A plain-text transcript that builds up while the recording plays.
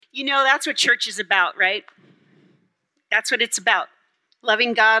You know, that's what church is about, right? That's what it's about.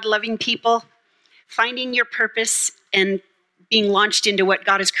 Loving God, loving people, finding your purpose, and being launched into what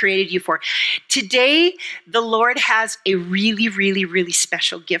God has created you for. Today, the Lord has a really, really, really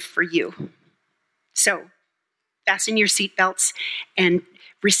special gift for you. So, fasten your seatbelts and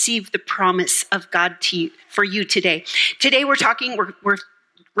receive the promise of God for you today. Today, we're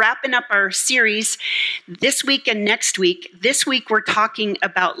wrapping up our series this week and next week. This week, we're talking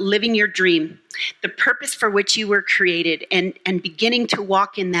about living your dream, the purpose for which you were created, and beginning to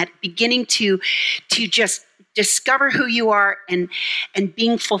walk in that, beginning to just discover who you are and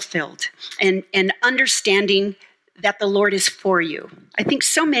being fulfilled and understanding that the Lord is for you. I think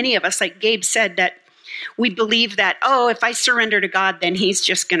so many of us, like Gabe said, that we believe that, oh, if I surrender to God, then he's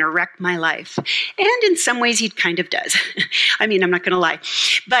just going to wreck my life. And in some ways, he kind of does. I mean, I'm not going to lie.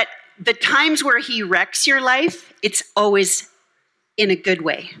 But the times where he wrecks your life, it's always in a good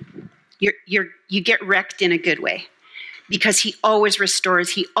way. You get wrecked in a good way because he always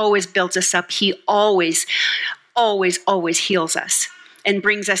restores. He always builds us up. He always, always, always heals us and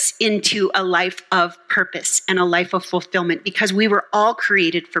brings us into a life of purpose and a life of fulfillment because we were all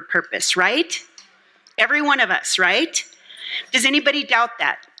created for purpose, right? Every one of us, right? Does anybody doubt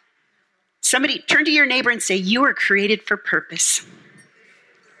that? Somebody turn to your neighbor and say, you were created for purpose.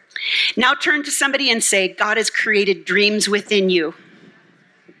 Now turn to somebody and say, God has created dreams within you.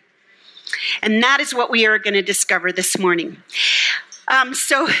 And that is what we are going to discover this morning.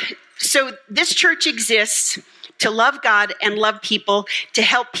 So this church exists to love God and love people, to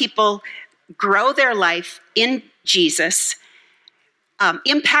help people grow their life in Jesus,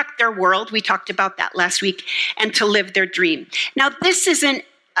 impact their world. We talked about that last week, and to live their dream. Now, this isn't,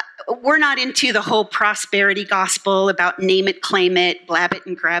 we're not into the whole prosperity gospel about name it, claim it, blab it,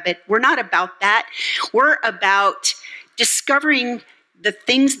 and grab it. We're not about that. We're about discovering the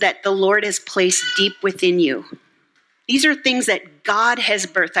things that the Lord has placed deep within you. These are things that God has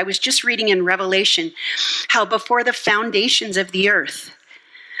birthed. I was just reading in Revelation how before the foundations of the earth,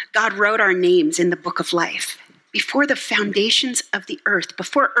 God wrote our names in the book of life. Before the foundations of the earth,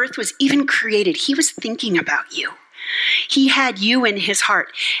 before earth was even created, he was thinking about you. He had you in his heart.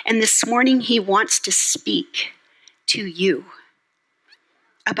 And this morning, he wants to speak to you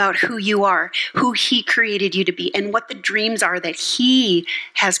about who you are, who he created you to be, and what the dreams are that he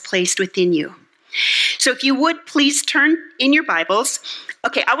has placed within you. So if you would, please turn in your Bibles.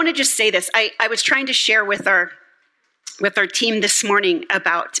 Okay, I want to just say this. I was trying to share with our team this morning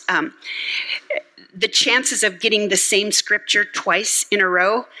about the chances of getting the same scripture twice in a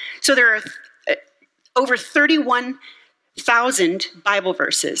row. So there are over 31,000 Bible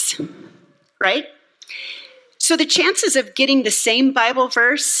verses, right? So the chances of getting the same Bible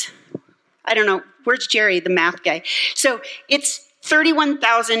verse, I don't know, where's Jerry, the math guy? So it's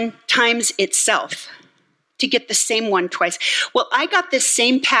 31,000 times itself to get the same one twice. Well, I got this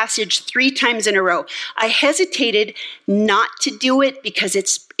same passage 3 times in a row. I hesitated not to do it because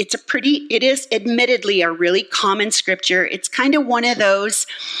it is admittedly a really common scripture. It's kind of one of those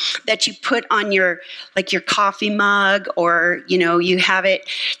that you put on your coffee mug, or, you have it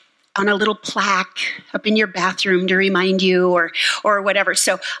on a little plaque up in your bathroom to remind you or whatever.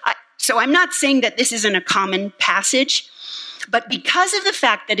 So I'm not saying that this isn't a common passage, but because of the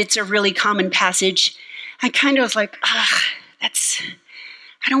fact that it's a really common passage, I kind of was like, I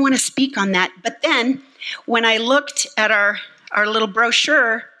don't want to speak on that. But then when I looked at our little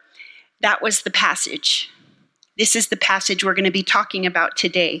brochure, that was the passage. This is the passage we're going to be talking about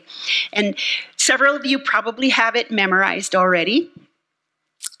today. And several of you probably have it memorized already.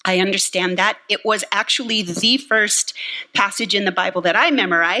 I understand that. It was actually the first passage in the Bible that I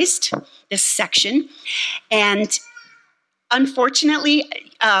memorized, this section. And unfortunately,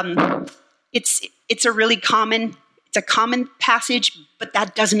 it's a really common passage, but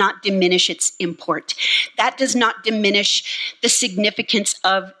that does not diminish its import. That does not diminish the significance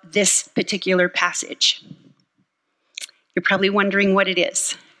of this particular passage. You're probably wondering what it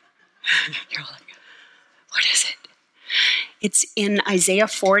is. You're like, what is it? It's in Isaiah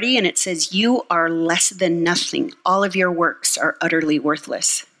 40, and it says, "You are less than nothing. All of your works are utterly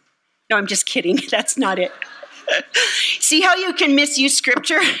worthless." No, I'm just kidding. That's not it. See how you can misuse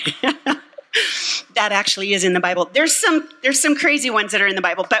scripture? That actually is in the Bible. There's some crazy ones that are in the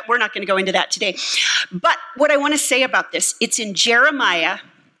Bible, but we're not going to go into that today. But what I want to say about this, it's in Jeremiah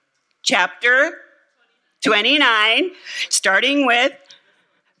chapter 29, starting with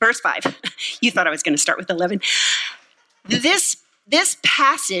verse 5. You thought I was going to start with 11. This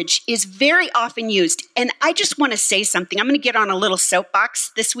passage is very often used, and I just want to say something. I'm going to get on a little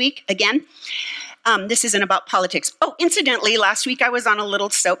soapbox this week again. This isn't about politics. Oh, incidentally, last week I was on a little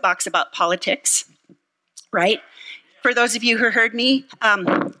soapbox about politics, right? For those of you who heard me,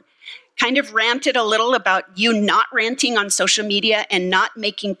 kind of ranted a little about you not ranting on social media and not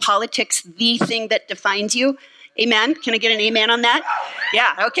making politics the thing that defines you. Amen? Can I get an amen on that?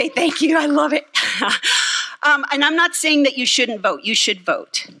 Yeah, okay, thank you. I love it. And I'm not saying that you shouldn't vote. You should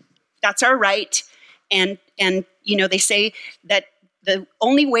vote. That's our right. And you know, they say that the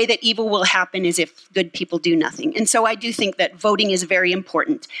only way that evil will happen is if good people do nothing. And so I do think that voting is very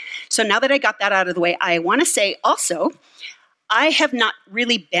important. So now that I got that out of the way, I want to say also, I have not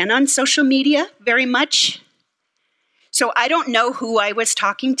really been on social media very much. So I don't know who I was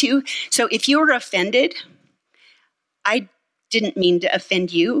talking to. So if you were offended, I didn't mean to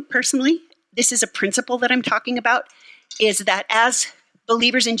offend you personally. This is a principle that I'm talking about, is that as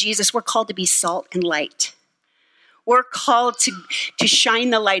believers in Jesus, we're called to be salt and light. We're called to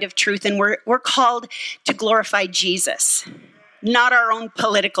shine the light of truth, and we're called to glorify Jesus, not our own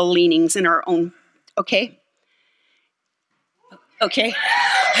political leanings and our own, okay? Okay,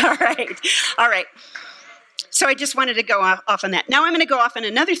 all right. So I just wanted to go off on that. Now I'm going to go off on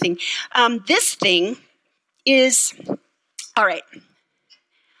another thing. This thing is, all right,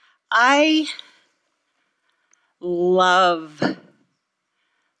 I love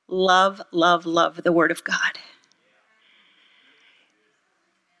the Word of God.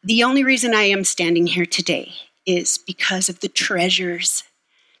 The only reason I am standing here today is because of the treasures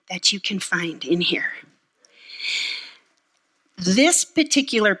that you can find in here. This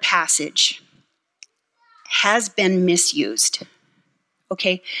particular passage has been misused,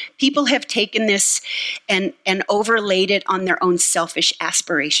 okay? People have taken this and overlaid it on their own selfish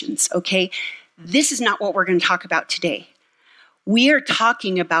aspirations, okay? This is not what we're going to talk about today. We are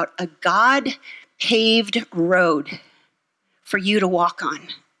talking about a God-paved road for you to walk on.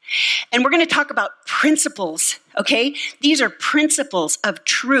 And we're going to talk about principles, okay? These are principles of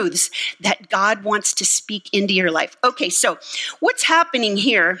truths that God wants to speak into your life. Okay, so what's happening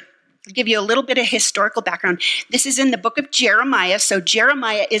here, I'll give you a little bit of historical background. This is in the book of Jeremiah. So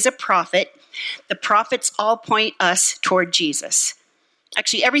Jeremiah is a prophet. The prophets all point us toward Jesus.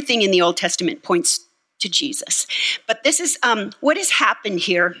 Actually, everything in the Old Testament points to Jesus. But this is what has happened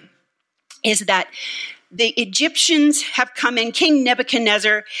here is that the Egyptians have come in. King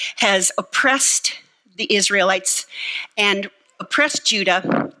Nebuchadnezzar has oppressed the Israelites and oppressed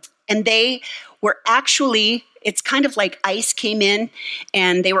Judah. And they were actually, it's kind of like ICE came in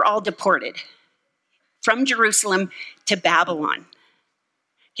and they were all deported from Jerusalem to Babylon.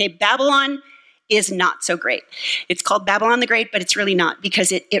 Okay, Babylon is not so great. It's called Babylon the Great, but it's really not,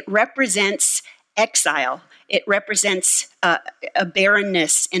 because it represents exile. It represents a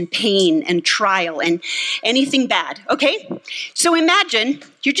barrenness and pain and trial and anything bad, okay? So imagine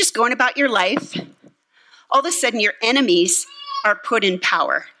you're just going about your life. All of a sudden, your enemies are put in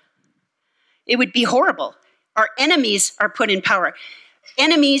power. It would be horrible. Our enemies are put in power.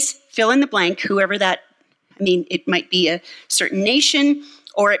 Enemies, fill in the blank, whoever that, I mean, it might be a certain nation,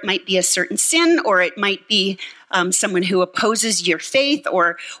 or it might be a certain sin, or it might be someone who opposes your faith,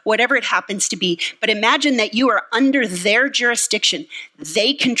 or whatever it happens to be. But imagine that you are under their jurisdiction.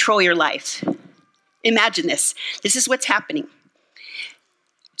 They control your life. Imagine this. This is what's happening.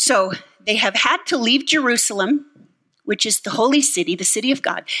 So they have had to leave Jerusalem, which is the holy city, the city of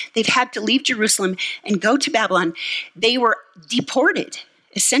God. They've had to leave Jerusalem and go to Babylon. They were deported,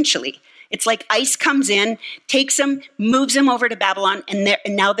 essentially. It's like ICE comes in, takes them, moves them over to Babylon, and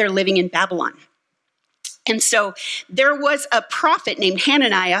now they're living in Babylon. And so there was a prophet named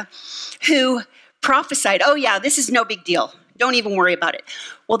Hananiah who prophesied, oh yeah, this is no big deal. Don't even worry about it.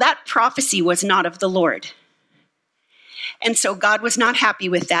 Well, that prophecy was not of the Lord. And so God was not happy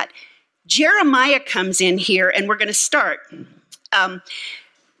with that. Jeremiah comes in here, and we're going to start.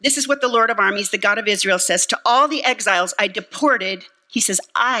 This is what the Lord of armies, the God of Israel, says, to all the exiles I deported. He says,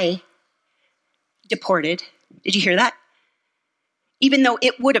 I deported. Did you hear that? Even though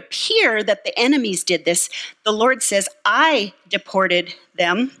it would appear that the enemies did this, the Lord says, I deported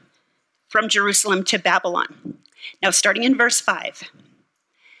them from Jerusalem to Babylon. Now, starting in verse 5,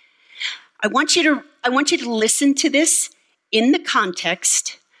 I want you to listen to this in the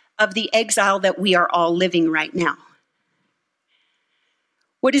context of the exile that we are all living right now.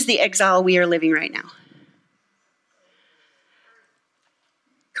 What is the exile we are living right now?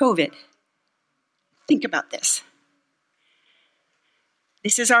 COVID. Think about this.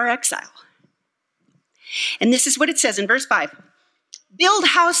 This is our exile. And this is what it says in verse 5. Build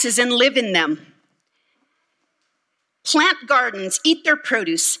houses and live in them. Plant gardens, eat their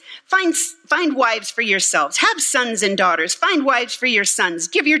produce. Find wives for yourselves. Have sons and daughters. Find wives for your sons.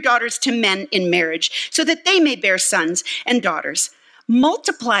 Give your daughters to men in marriage so that they may bear sons and daughters.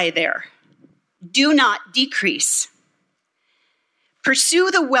 Multiply there. Do not decrease.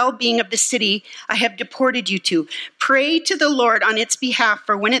 Pursue the well-being of the city I have deported you to. Pray to the Lord on its behalf,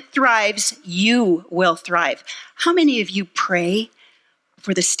 for when it thrives, you will thrive. How many of you pray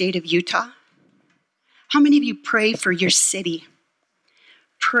for the state of Utah? How many of you pray for your city?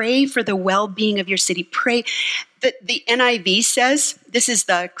 Pray for the well-being of your city. Pray. The NIV says, this is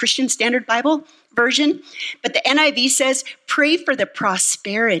the Christian Standard Bible version, but the NIV says, pray for the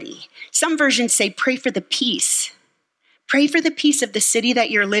prosperity. Some versions say, pray for the peace. Pray for the peace of the city that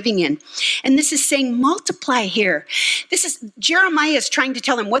you're living in. And this is saying multiply here. Jeremiah is trying to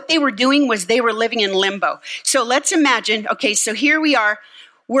tell them what they were doing was they were living in limbo. So let's imagine, okay, so here we are.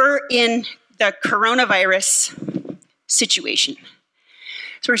 We're in the coronavirus situation.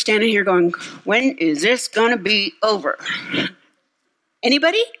 So we're standing here going, when is this going to be over?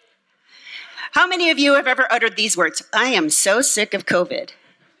 Anybody? How many of you have ever uttered these words? I am so sick of COVID.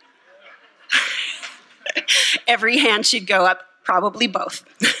 Every hand should go up, probably both,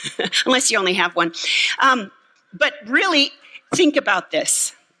 unless you only have one. But really, think about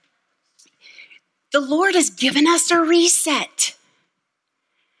this. The Lord has given us a reset.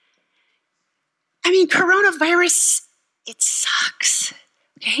 I mean, coronavirus, it sucks.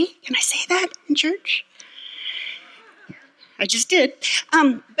 Okay? Can I say that in church? I just did.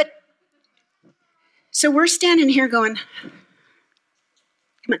 But so we're standing here going,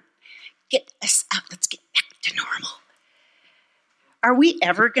 come on, get us out. Let's get back to normal. Are we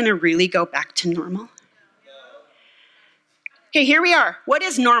ever going to really go back to normal? Okay, here we are. What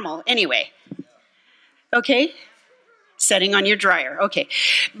is normal anyway? Okay? Setting on your dryer. Okay.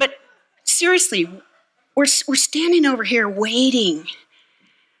 But seriously, we're standing over here waiting.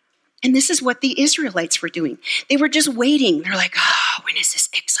 And this is what the Israelites were doing. They were just waiting. They're like, oh, when is this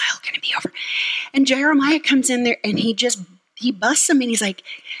exile going to be over? And Jeremiah comes in there and he busts them and he's like,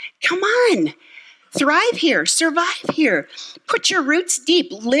 come on, thrive here, survive here, put your roots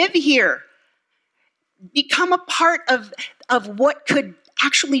deep, live here, become a part of what could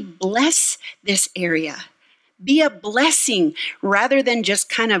actually bless this area. Be a blessing rather than just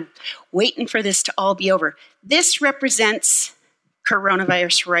kind of waiting for this to all be over. This represents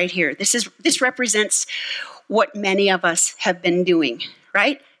coronavirus right here. This represents what many of us have been doing,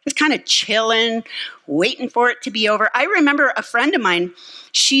 right? Just kind of chilling, waiting for it to be over. I remember a friend of mine,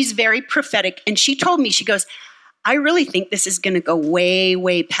 she's very prophetic, and she told me, she goes, I really think this is going to go way,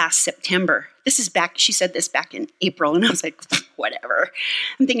 way past September. She said this back in April, and I was like, whatever.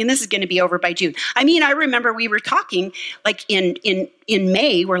 I'm thinking this is going to be over by June. I mean, I remember we were talking like in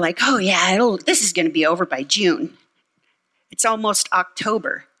May, we're like, oh yeah, this is going to be over by June. It's almost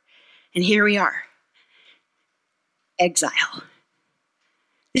October, and here we are. Exile.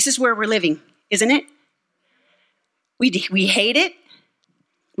 This is where we're living, isn't it? We hate it.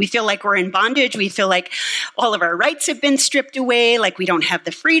 We feel like we're in bondage. We feel like all of our rights have been stripped away, like we don't have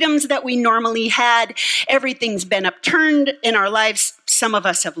the freedoms that we normally had. Everything's been upturned in our lives. Some of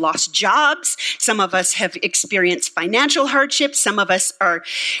us have lost jobs. Some of us have experienced financial hardship. Some of us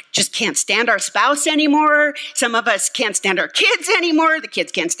just can't stand our spouse anymore. Some of us can't stand our kids anymore. The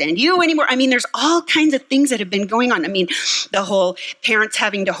kids can't stand you anymore. I mean, there's all kinds of things that have been going on. I mean, the whole parents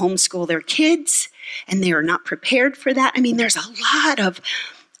having to homeschool their kids, and they are not prepared for that. I mean, there's a lot of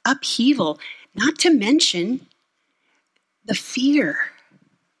upheaval, not to mention the fear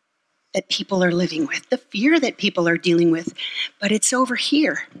that people are living with, the fear that people are dealing with, but it's over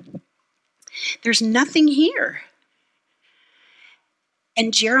here. There's nothing here.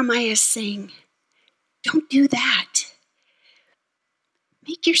 And Jeremiah is saying, don't do that.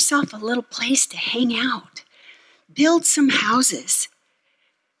 Make yourself a little place to hang out. Build some houses.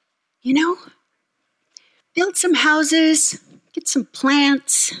 Build some houses. Get some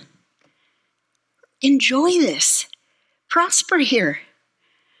plants. Enjoy this. Prosper here.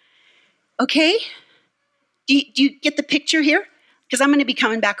 Okay? Do you get the picture here? Because I'm going to be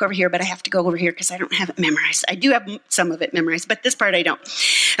coming back over here, but I have to go over here because I don't have it memorized. I do have some of it memorized, but this part I don't.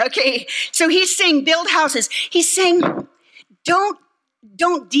 Okay, so he's saying build houses. He's saying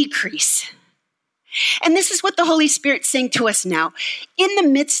don't decrease. And this is what the Holy Spirit's saying to us now. In the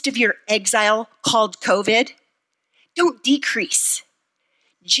midst of your exile called COVID, don't decrease.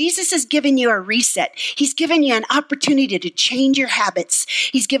 Jesus has given you a reset. He's given you an opportunity to change your habits.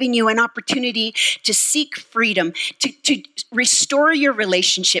 He's given you an opportunity to seek freedom, to restore your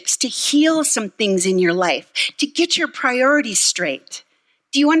relationships, to heal some things in your life, to get your priorities straight.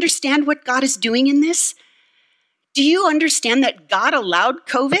 Do you understand what God is doing in this? Do you understand that God allowed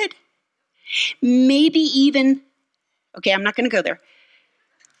COVID? Maybe even, okay, I'm not going to go there.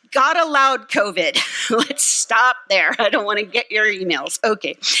 God allowed COVID. Let's stop there. I don't want to get your emails.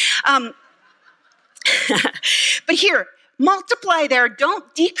 Okay. But here, multiply there,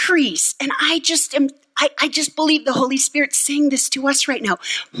 don't decrease. And I just believe the Holy Spirit's saying this to us right now.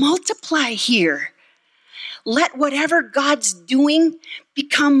 Multiply here. Let whatever God's doing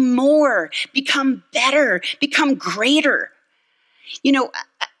become more, become better, become greater. You know,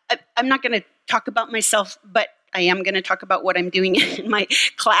 I'm not going to talk about myself, but I am going to talk about what I'm doing in my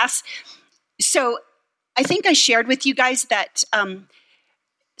class. So I think I shared with you guys that,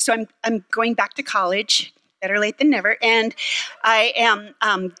 so I'm going back to college, better late than never, and I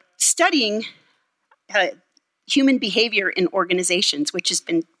am studying human behavior in organizations, which has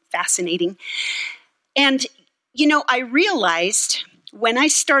been fascinating. And, you know, I realized when I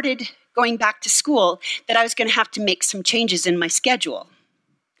started going back to school that I was going to have to make some changes in my schedule.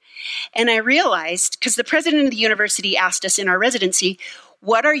 And I realized, because the president of the university asked us in our residency,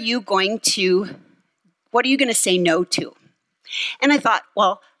 what are you going to say no to? And I thought,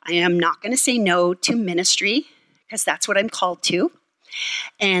 well, I am not going to say no to ministry, because that's what I'm called to.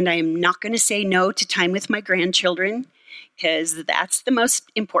 And I'm not going to say no to time with my grandchildren, because that's the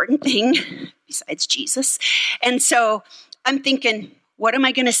most important thing besides Jesus. And so I'm thinking, what am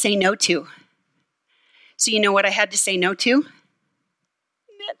I going to say no to? So you know what I had to say no to?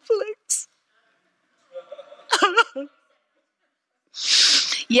 Netflix.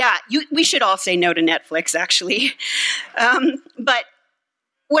 Yeah, we should all say no to Netflix, actually. But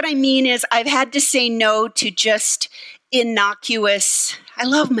what I mean is I've had to say no to just innocuous, I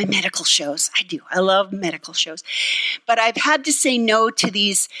love my medical shows. I do. I love medical shows. But I've had to say no to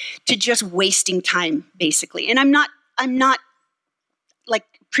these, to just wasting time, basically. And I'm not like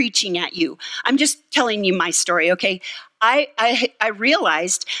preaching at you. I'm just telling you my story, okay? I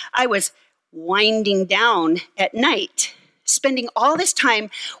realized I was winding down at night, spending all this time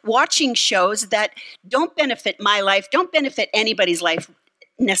watching shows that don't benefit my life, don't benefit anybody's life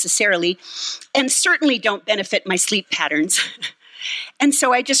necessarily, and certainly don't benefit my sleep patterns. And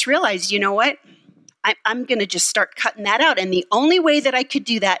so I just realized, you know what? I'm going to just start cutting that out. And the only way that I could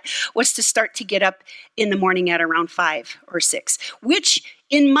do that was to start to get up in the morning at around 5 or 6, which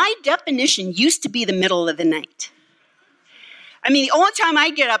in my definition used to be the middle of the night. I mean, the only time I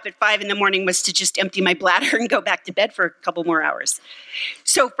get up at 5 in the morning was to just empty my bladder and go back to bed for a couple more hours.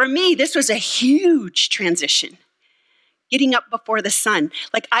 So for me, this was a huge transition. Getting up before the sun.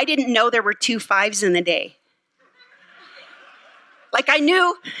 Like, I didn't know there were 2 5s in the day. Like, I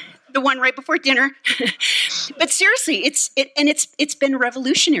knew the one right before dinner. But seriously, it's been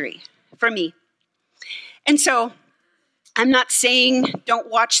revolutionary for me. And so I'm not saying don't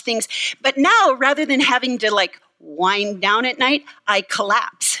watch things, but now rather than having to like wind down at night, I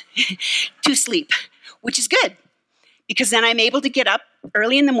collapse to sleep, which is good because then I'm able to get up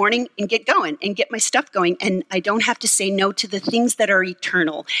early in the morning and get going and get my stuff going. And I don't have to say no to the things that are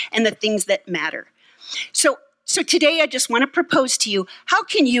eternal and the things that matter. So today I just want to propose to you, how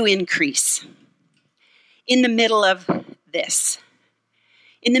can you increase in the middle of this?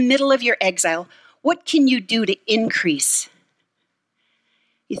 In the middle of your exile, what can you do to increase?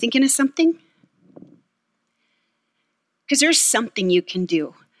 You thinking of something? Because there's something you can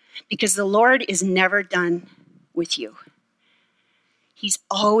do. Because the Lord is never done with you. He's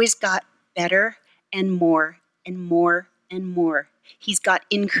always got better and more and more and more. He's got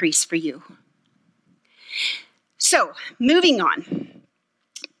increase for you. So, moving on.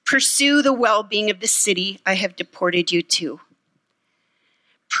 Pursue the well-being of the city I have deported you to.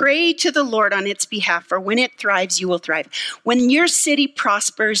 Pray to the Lord on its behalf, for when it thrives, you will thrive. When your city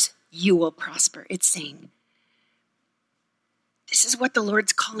prospers, you will prosper, it's saying. This is what the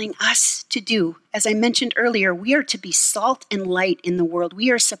Lord's calling us to do. As I mentioned earlier, we are to be salt and light in the world. We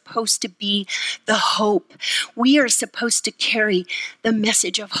are supposed to be the hope. We are supposed to carry the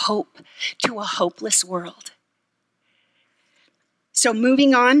message of hope to a hopeless world. So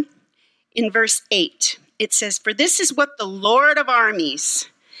moving on, in verse 8, it says, "For this is what the Lord of armies,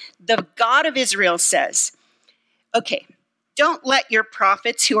 the God of Israel says." Okay. Don't let your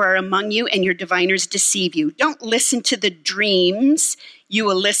prophets who are among you and your diviners deceive you. Don't listen to the dreams you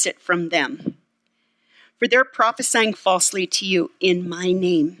elicit from them. For they're prophesying falsely to you in my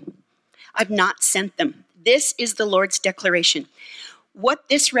name. I've not sent them. This is the Lord's declaration. What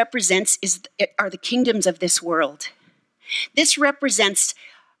this represents are the kingdoms of this world. This represents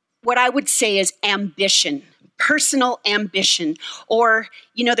what I would say is ambition, personal ambition. Or,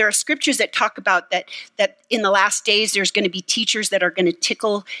 there are scriptures that talk about that in the last days, there's going to be teachers that are going to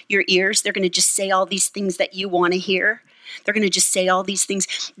tickle your ears. They're going to just say all these things that you want to hear. They're going to just say all these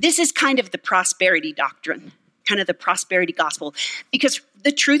things. This is kind of the prosperity doctrine, kind of the prosperity gospel. Because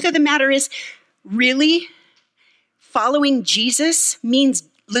the truth of the matter is, really, following Jesus means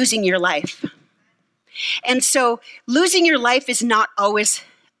losing your life. And so losing your life is not always,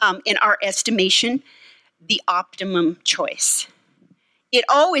 in our estimation, the optimum choice. It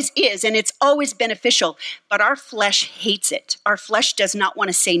always is, and it's always beneficial, but our flesh hates it. Our flesh does not want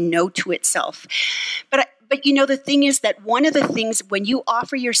to say no to itself. But the thing is that one of the things when you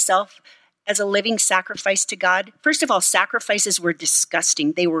offer yourself as a living sacrifice to God, first of all, sacrifices were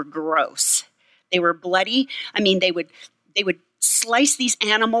disgusting. They were gross. They were bloody. I mean, they would slice these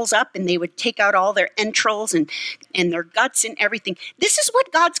animals up and they would take out all their entrails and their guts and everything. This is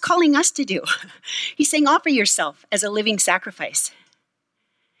what God's calling us to do. He's saying, offer yourself as a living sacrifice.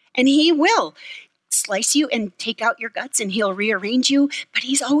 And he will slice you and take out your guts and he'll rearrange you, but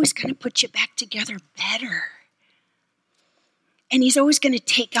he's always going to put you back together better. And he's always going to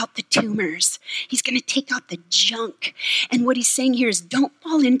take out the tumors. He's going to take out the junk. And what he's saying here is don't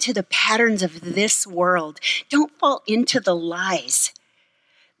fall into the patterns of this world. Don't fall into the lies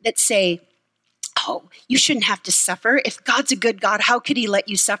that say, oh, you shouldn't have to suffer. If God's a good God, how could he let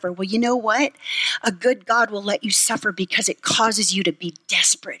you suffer? Well, you know what? A good God will let you suffer because it causes you to be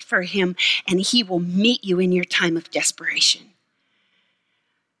desperate for him, and he will meet you in your time of desperation.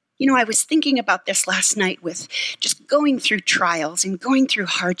 I was thinking about this last night with just going through trials and going through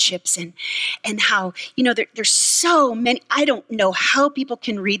hardships and how, there's so many. I don't know how people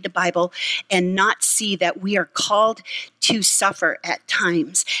can read the Bible and not see that we are called to suffer at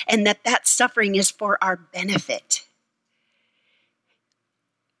times and that suffering is for our benefit.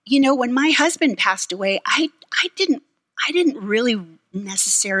 When my husband passed away, I didn't really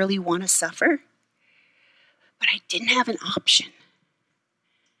necessarily want to suffer, but I didn't have an option.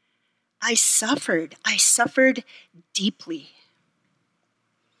 I suffered deeply.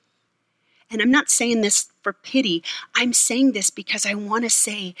 And I'm not saying this for pity. I'm saying this because I want to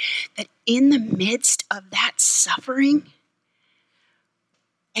say that in the midst of that suffering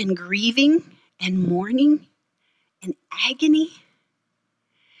and grieving and mourning and agony,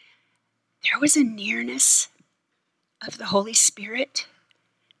 there was a nearness of the Holy Spirit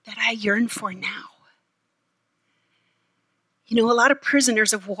that I yearn for now. A lot of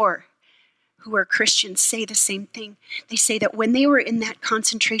prisoners of war who are Christians say the same thing. They say that when they were in that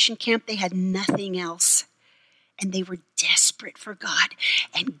concentration camp, they had nothing else. And they were desperate for God.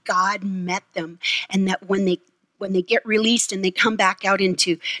 And God met them. And that when they get released and they come back out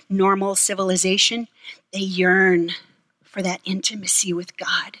into normal civilization, they yearn for that intimacy with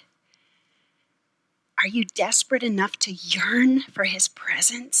God. Are you desperate enough to yearn for his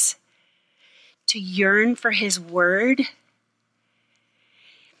presence? To yearn for his word?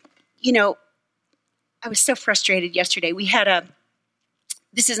 I was so frustrated yesterday.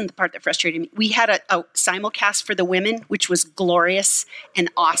 This isn't the part that frustrated me. We had a simulcast for the women, which was glorious and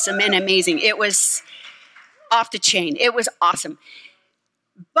awesome and amazing. It was off the chain. It was awesome.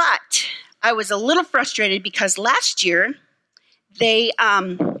 But I was a little frustrated because last year they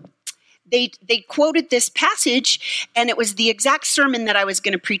quoted this passage and it was the exact sermon that I was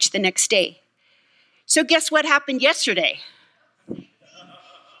going to preach the next day. So guess what happened yesterday?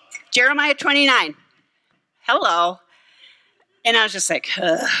 Jeremiah 29. Hello. And I was just like,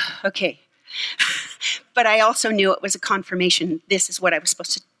 okay. But I also knew it was a confirmation. This is what I was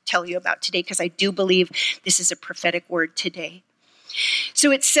supposed to tell you about today because I do believe this is a prophetic word today.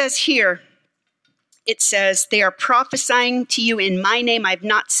 So it says here, they are prophesying to you in my name. I've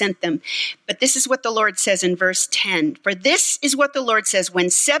not sent them. But this is what the Lord says in verse 10. For this is what the Lord says, when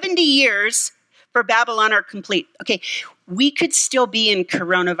 70 years for Babylon are complete. Okay, we could still be in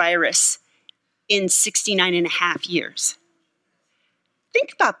coronavirus in 69 and a half years.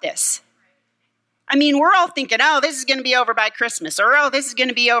 Think about this. I mean, we're all thinking, oh, this is going to be over by Christmas, or oh, this is going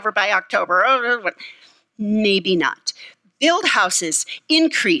to be over by October. Oh, maybe not. Build houses,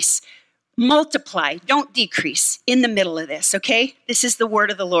 increase, multiply, don't decrease in the middle of this, okay? This is the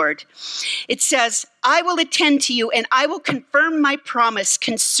word of the Lord. It says, I will attend to you and I will confirm my promise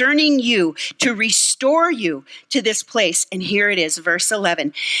concerning you to restore you to this place. And here it is, verse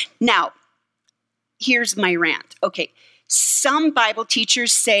 11. Now, here's my rant. Okay, some Bible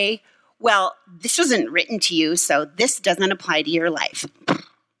teachers say, well, this wasn't written to you, so this doesn't apply to your life.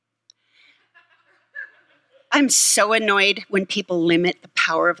 I'm so annoyed when people limit the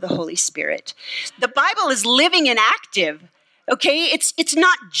power of the Holy Spirit. The Bible is living and active, Okay, it's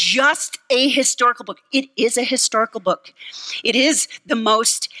not just a historical book. It is a historical book. It is the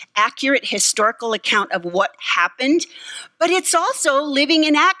most accurate historical account of what happened, but it's also living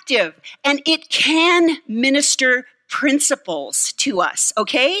and active, and it can minister principles to us,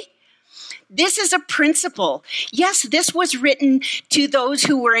 okay? This is a principle. Yes, this was written to those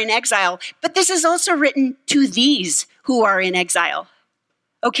who were in exile, but this is also written to these who are in exile,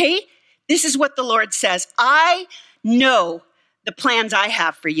 okay? This is what the Lord says. I know the plans I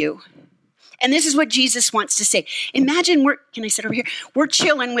have for you. And this is what Jesus wants to say. Imagine can I sit over here? We're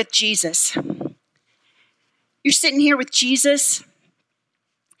chilling with Jesus. You're sitting here with Jesus,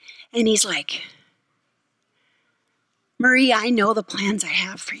 and he's like, Marie, I know the plans I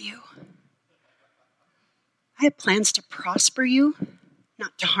have for you. I have plans to prosper you,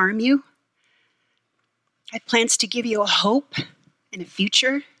 not to harm you. I have plans to give you a hope and a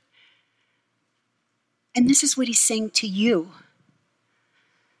future. And this is what he's saying to you.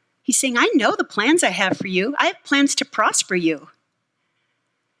 He's saying, I know the plans I have for you. I have plans to prosper you.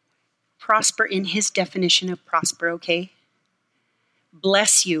 Prosper in his definition of prosper, okay?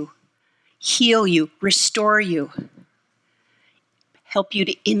 Bless you, heal you, restore you, help you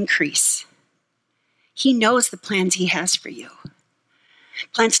to increase. He knows the plans he has for you.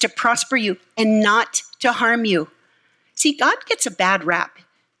 Plans to prosper you and not to harm you. See, God gets a bad rap.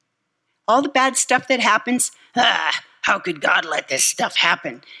 All the bad stuff that happens, how could God let this stuff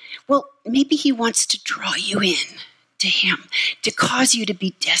happen? Well, maybe he wants to draw you in to him, to cause you to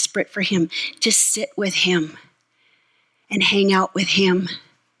be desperate for him, to sit with him and hang out with him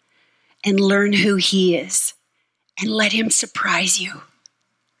and learn who he is and let him surprise you.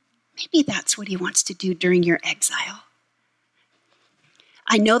 Maybe that's what he wants to do during your exile.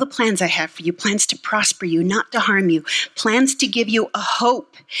 I know the plans I have for you, plans to prosper you, not to harm you, plans to give you a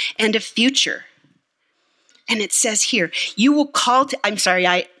hope and a future. And it says here, you will call to, I'm sorry,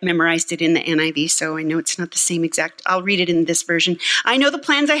 I memorized it in the NIV, so I know it's not the same exact. I'll read it in this version. I know the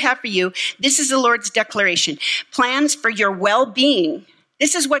plans I have for you. This is the Lord's declaration. Plans for your well-being.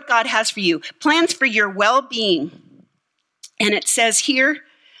 This is what God has for you. Plans for your well-being. And it says here,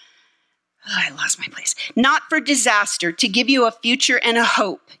 I lost my place. Not for disaster, to give you a future and a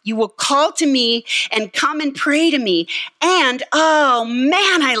hope. You will call to me and come and pray to me. And, oh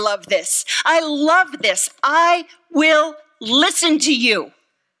man, I love this. I love this. I will listen to you.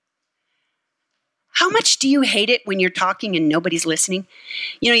 How much do you hate it when you're talking and nobody's listening?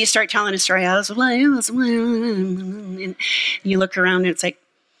 You know, you start telling a story, and you look around and it's like,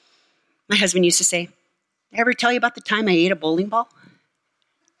 my husband used to say, ever tell you about the time I ate a bowling ball?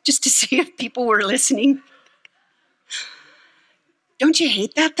 Just to see if people were listening. Don't you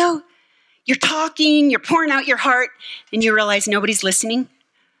hate that though? You're talking, you're pouring out your heart, and you realize nobody's listening.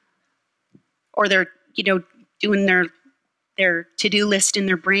 Or they're, doing their to-do list in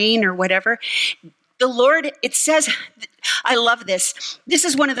their brain or whatever. The Lord, it says, I love this. This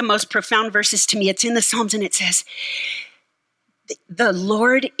is one of the most profound verses to me. It's in the Psalms, and it says, the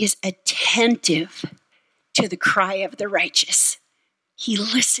Lord is attentive to the cry of the righteous. He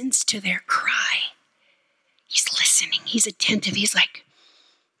listens to their cry. He's listening. He's attentive. He's like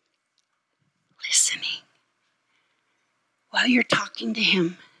listening while you're talking to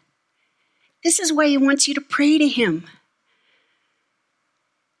him. This is why he wants you to pray to him.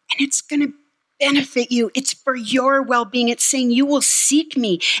 And it's going to benefit you. It's for your well-being. It's saying you will seek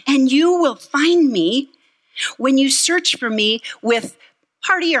me and you will find me when you search for me with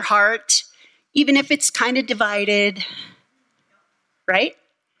part of your heart, even if it's kind of divided. Right?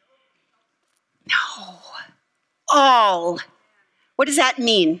 No. All. What does that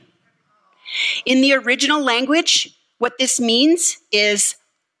mean? In the original language, what this means is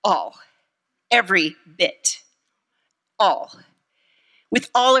all. Every bit. All. With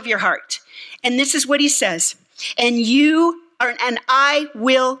all of your heart. And this is what he says. And I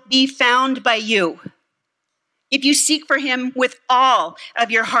will be found by you. If you seek for him with all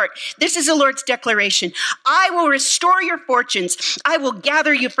of your heart. This is the Lord's declaration. I will restore your fortunes. I will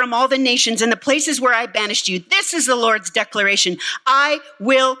gather you from all the nations and the places where I banished you. This is the Lord's declaration. I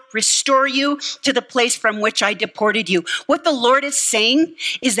will restore you to the place from which I deported you. What the Lord is saying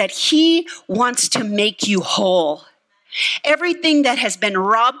is that he wants to make you whole. Everything that has been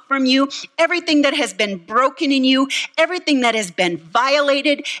robbed from you, everything that has been broken in you, everything that has been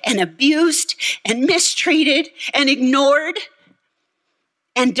violated and abused and mistreated and ignored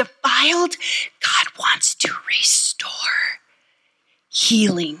and defiled, God wants to restore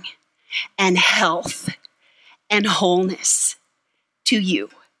healing and health and wholeness to you.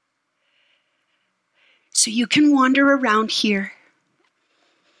 So you can wander around here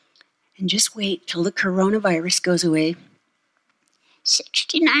and just wait till the coronavirus goes away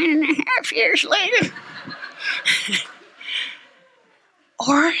 69 and a half years later.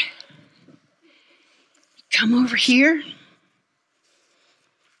 Or come over here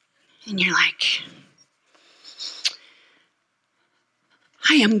and you're like,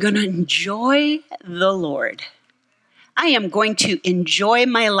 I am going to enjoy the Lord. I am going to enjoy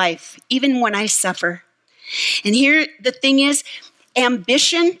my life even when I suffer. And here the thing is,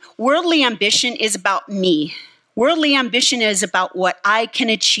 ambition, worldly ambition is about me. Worldly ambition is about what I can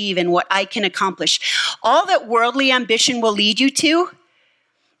achieve and what I can accomplish. All that worldly ambition will lead you to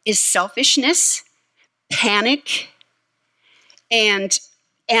is selfishness, panic, and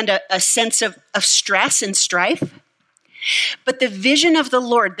a sense of stress and strife. But the vision of the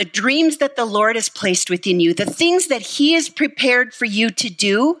Lord, the dreams that the Lord has placed within you, the things that he has prepared for you to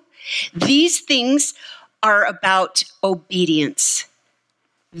do, these things are about obedience.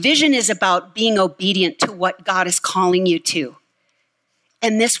 Vision is about being obedient to what God is calling you to.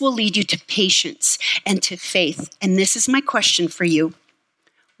 And this will lead you to patience and to faith. And this is my question for you.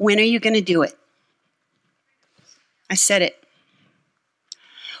 When are you going to do it? I said it.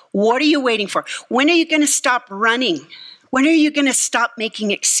 What are you waiting for? When are you going to stop running? When are you going to stop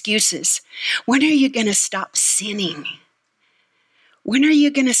making excuses? When are you going to stop sinning? When are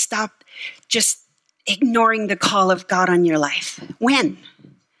you going to stop just ignoring the call of God on your life? When?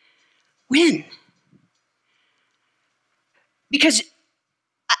 Because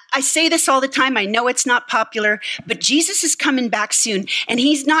I say this all the time. I know it's not popular, but Jesus is coming back soon, and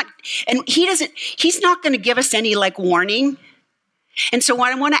he's not going to give us any warning. And so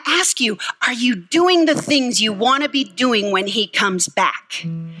what I want to ask you, are you doing the things you want to be doing when he comes back?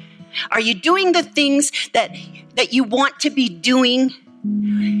 Are you doing the things that you want to be doing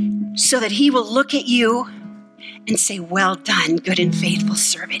so that he will look at you and say, well done, good and faithful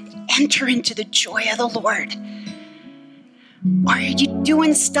servant. Enter into the joy of the Lord. Or are you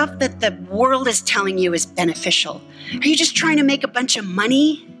doing stuff that the world is telling you is beneficial? Are you just trying to make a bunch of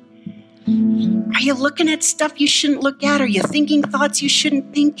money? Are you looking at stuff you shouldn't look at? Are you thinking thoughts you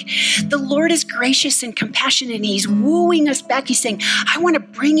shouldn't think? The Lord is gracious and compassionate, and he's wooing us back. He's saying, I want to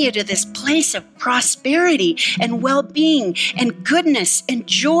bring you to this place of prosperity and well-being and goodness and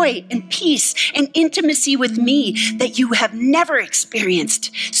joy and peace and intimacy with me that you have never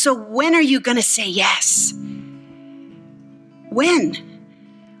experienced. So when are you going to say yes? When?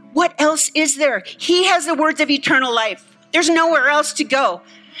 What else is there? He has the words of eternal life. There's nowhere else to go.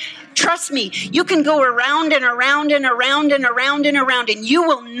 Trust me, you can go around and around and around and around and around, and you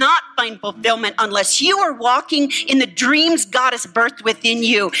will not find fulfillment unless you are walking in the dreams God has birthed within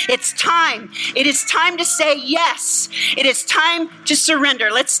you. It's time. It is time to say yes. It is time to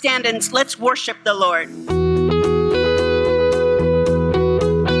surrender. Let's stand and let's worship the Lord.